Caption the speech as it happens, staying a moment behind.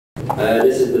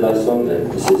This is the last song then.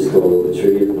 This is called The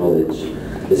Tree of Knowledge.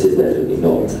 This is definitely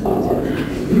not art.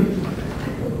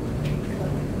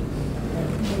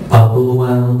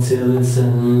 Popplewell,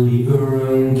 Tillotson, leave a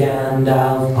room,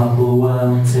 Gandalf.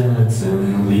 Popplewell,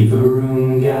 Tillotson, leave a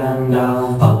room,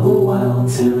 Gandalf. Popplewell,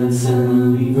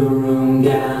 Tillotson, leave a room,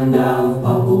 Gandalf.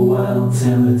 Popplewell,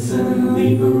 Tillotson,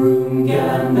 leave a room,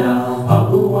 Gandalf.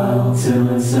 Popplewell,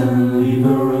 Tillotson, leave a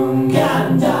room,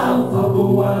 Gandalf.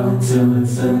 Popplewell,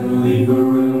 Tillotson, leave a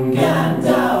room,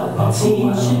 Gandalf.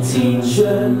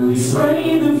 Teacher,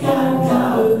 spray the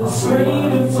Gandalf, spray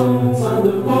the phones on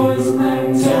the boys' neck,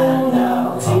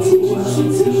 Gandalf.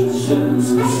 Teacher,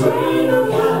 spray the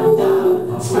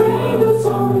Gandalf, spray the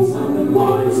phones on the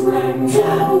boys' neck,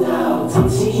 Gandalf.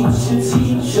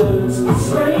 Teacher,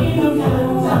 spray the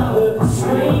Gandalf,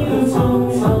 spray the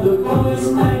phones on the boys'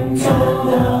 neck,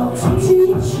 Gandalf.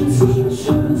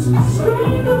 Teacher,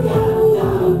 spray the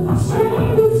Gandalf, spray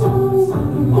the phones on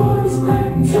the boys'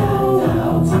 neck, Gandalf.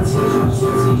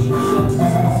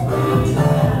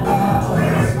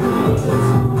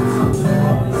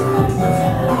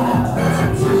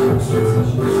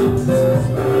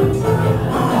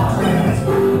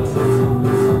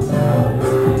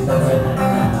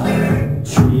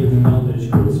 Tree of knowledge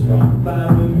grows from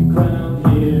barren ground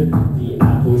here. The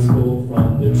apples fall from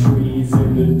the trees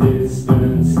in the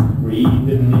distance. Read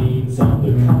the names on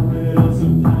the corridors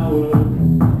of power.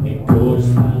 In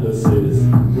gorgeous palaces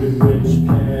with rich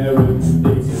parents,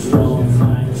 big strong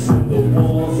flanks and the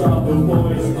walls of the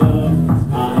boys' club.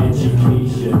 Our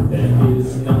education, there is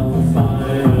no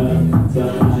fire. The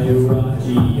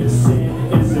hierarchy of sin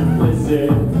is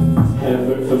implicit.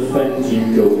 Heaven forfend you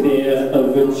go near a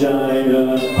vagina.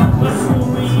 My school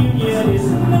reunion is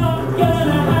not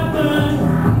gonna happen.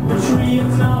 The tree of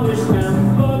knowledge can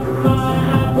fuck my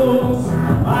apples.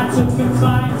 I took a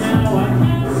bite, now I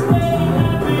can't stay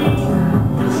happy.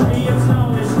 The tree of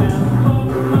knowledge can fuck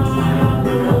my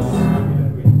apples.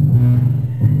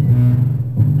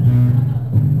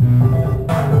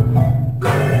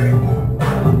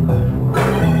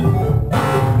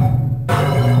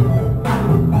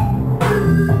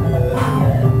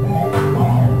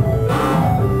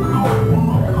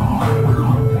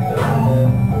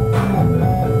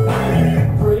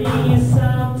 Bring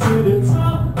yourself to the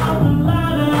top of the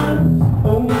ladder.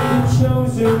 Only the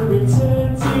chosen return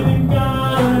to the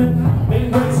garden. Make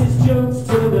racist jokes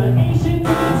till the Asian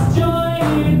kids join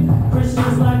in.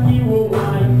 Christians like you were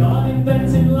why God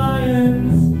invented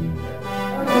lions.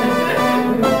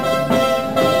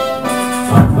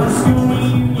 My school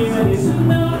reunion is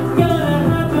not gonna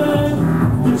happen.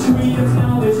 The tree of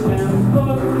knowledge can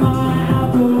fuck my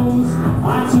apples. I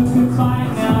took a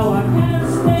bite, now I can't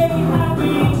stay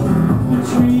happy. The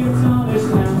tree of knowledge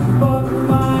can fuck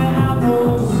my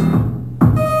apples.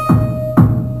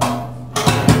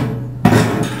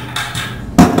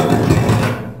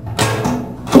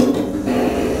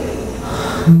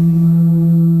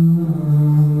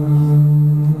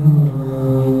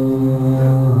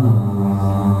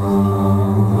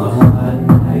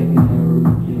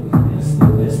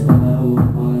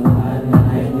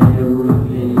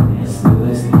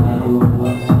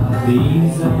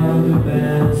 These are the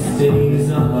best days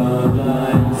of our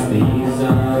lives. These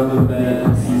are the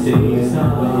best days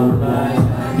of our lives.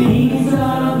 These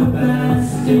are the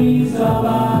best days of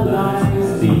our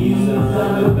lives. These are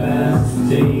the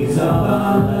best days of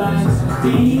our lives.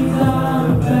 These are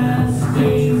the best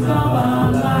days of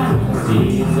our lives.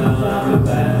 These are the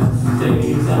best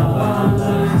days of our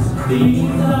lives.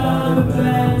 These are the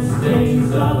best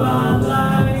days of our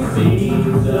lives.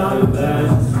 These are the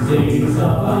best days of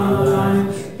our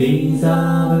lives. These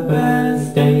are the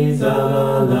best days of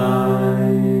our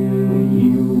lives.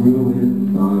 You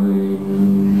ruined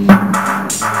mine.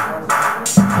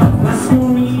 My school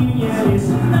reunion is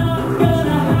not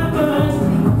gonna happen.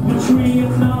 The tree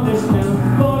of knowledge can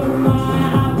fuck my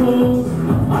apples.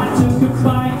 I took a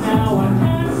bite, now I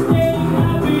can't stay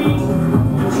happy.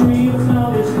 The tree of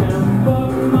knowledge can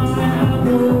fuck my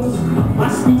apples. My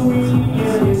school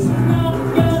reunion is not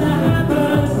gonna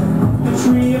happen. The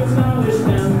tree of knowledge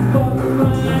can fuck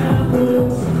my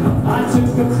apples. I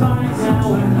took a bite, now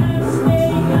I can't stay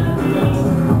happy.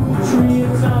 The tree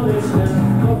of knowledge can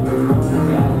fuck my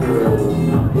apples.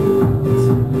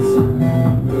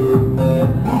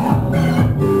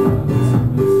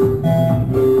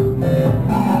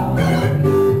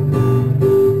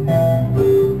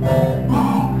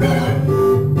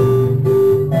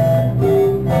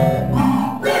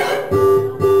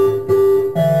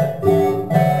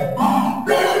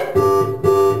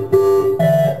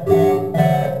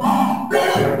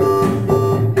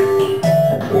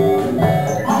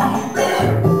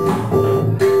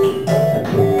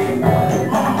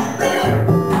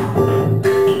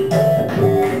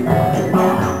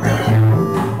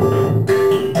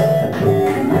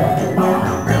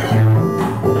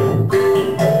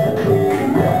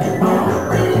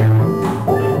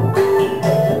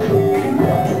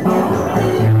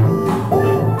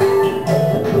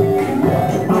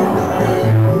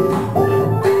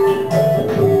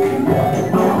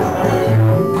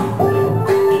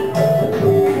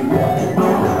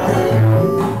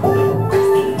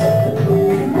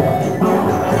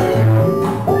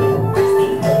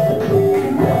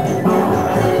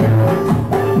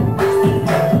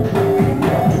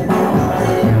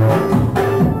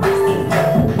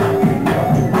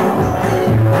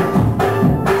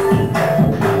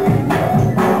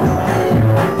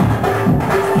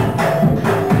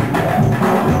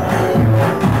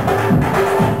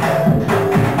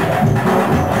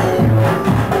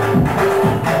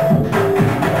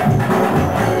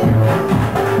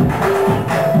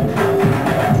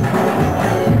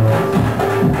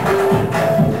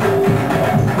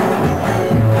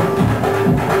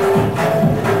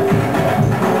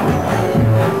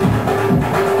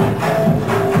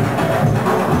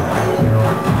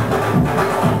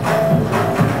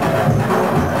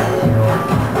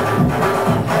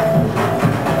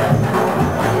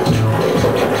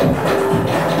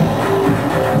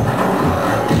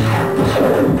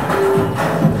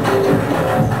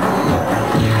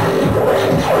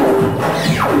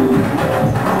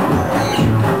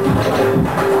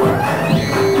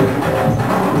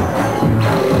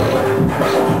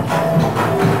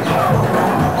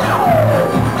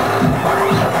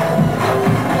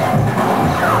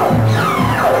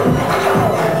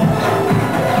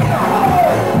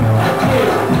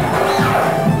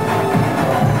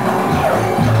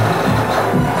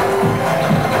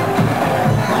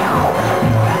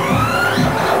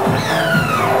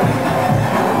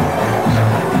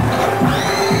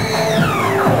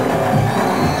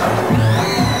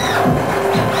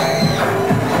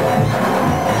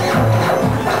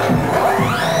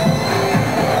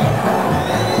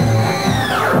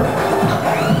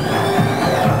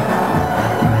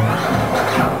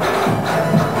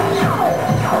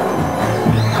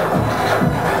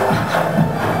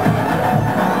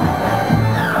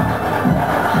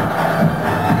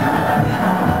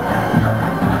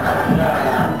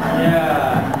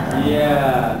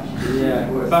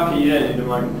 Marky, you don't need the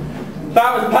mic.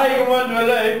 That was Pagan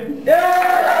Wonderloo. Yeah!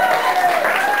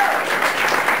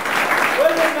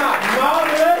 Wasn't that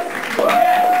marvellous?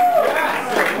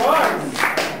 Yes, it was.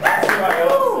 That's right,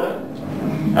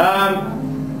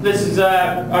 this is,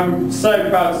 I'm so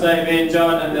proud to say me and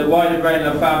John and the wider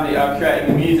Brainlove family are creating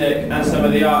the music and some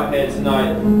of the art here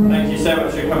tonight. Thank you so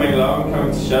much for coming along,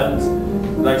 coming to Shunt.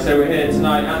 Like I say, we're here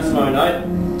tonight and tomorrow night.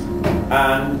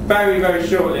 And very, very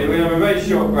shortly, we're going to have a very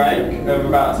short break of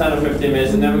about 10 or 15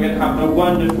 minutes, and then we're going to have a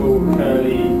wonderful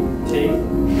curly tea.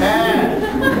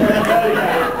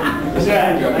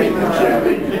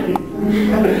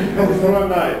 One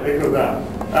night, they call that.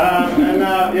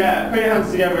 Yeah, put your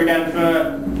hands together again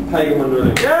for Pagan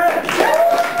Wonderloo. Yeah!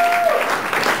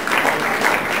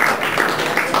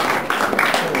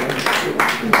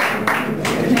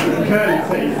 Curly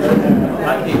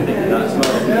tea.